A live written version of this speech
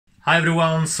Hi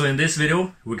everyone, so in this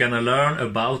video we're gonna learn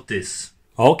about this.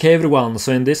 Okay everyone,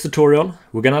 so in this tutorial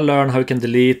we're gonna learn how we can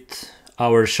delete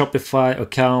our Shopify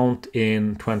account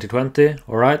in 2020.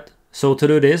 Alright, so to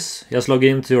do this, just log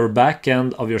into your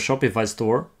backend of your Shopify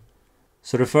store.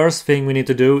 So the first thing we need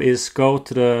to do is go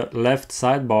to the left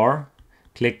sidebar,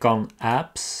 click on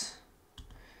Apps,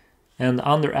 and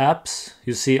under Apps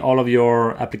you see all of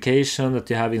your application that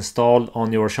you have installed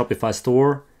on your Shopify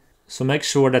store. So make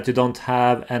sure that you don't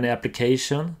have any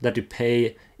application that you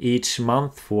pay each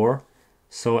month for.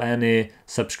 So any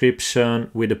subscription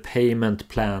with a payment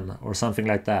plan or something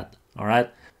like that. Alright,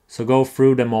 so go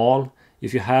through them all.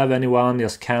 If you have anyone,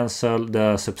 just cancel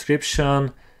the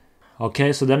subscription.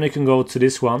 Okay, so then you can go to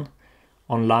this one,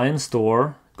 online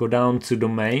store, go down to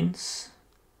domains.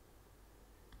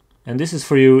 And this is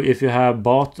for you if you have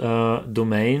bought a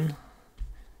domain.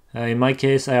 In my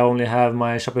case, I only have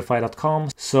my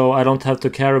Shopify.com, so I don't have to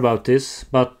care about this.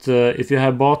 But if you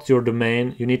have bought your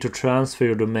domain, you need to transfer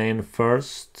your domain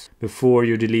first before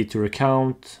you delete your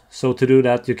account. So to do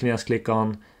that, you can just click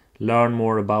on Learn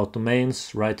More About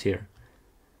Domains right here.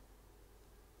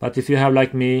 But if you have,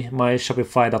 like me, my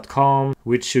Shopify.com,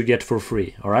 which you get for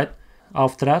free, alright?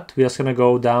 After that, we're just gonna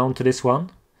go down to this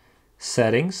one,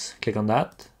 Settings, click on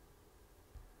that.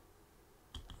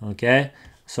 Okay.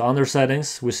 So under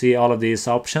settings, we see all of these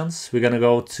options. We're gonna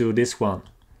go to this one,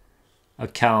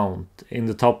 account, in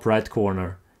the top right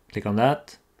corner. Click on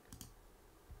that.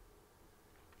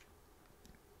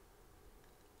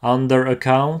 Under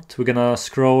account, we're gonna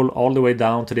scroll all the way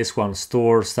down to this one,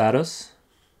 store status.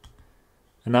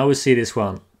 And now we see this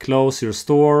one, close your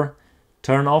store,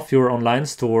 turn off your online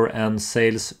store and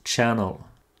sales channel.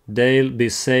 They'll be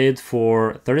saved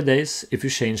for 30 days if you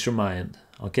change your mind.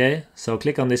 Okay, so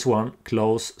click on this one,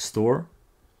 close store.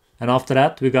 And after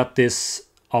that, we got this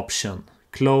option,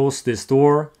 close this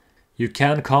store. You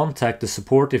can contact the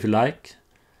support if you like.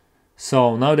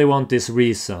 So now they want this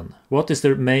reason. What is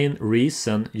the main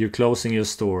reason you're closing your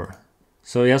store?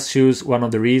 So just choose one of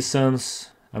the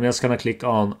reasons. I'm just gonna click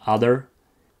on other.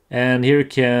 And here you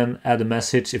can add a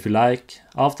message if you like.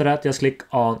 After that, just click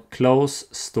on close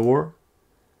store.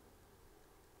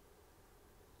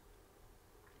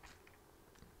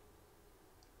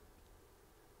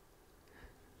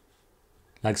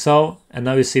 Like so, and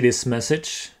now you see this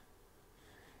message.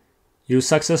 You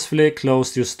successfully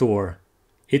closed your store.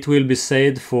 It will be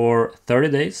saved for 30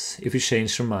 days if you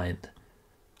change your mind.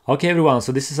 Okay everyone,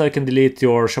 so this is how you can delete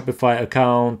your Shopify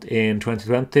account in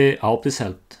 2020. I hope this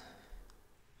helped.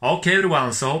 Okay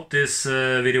everyone, so I hope this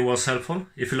video was helpful.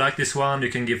 If you like this one,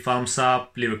 you can give thumbs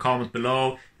up, leave a comment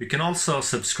below. You can also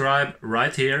subscribe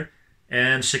right here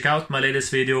and check out my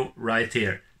latest video right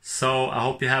here. So I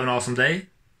hope you have an awesome day.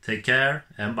 Take care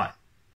and bye.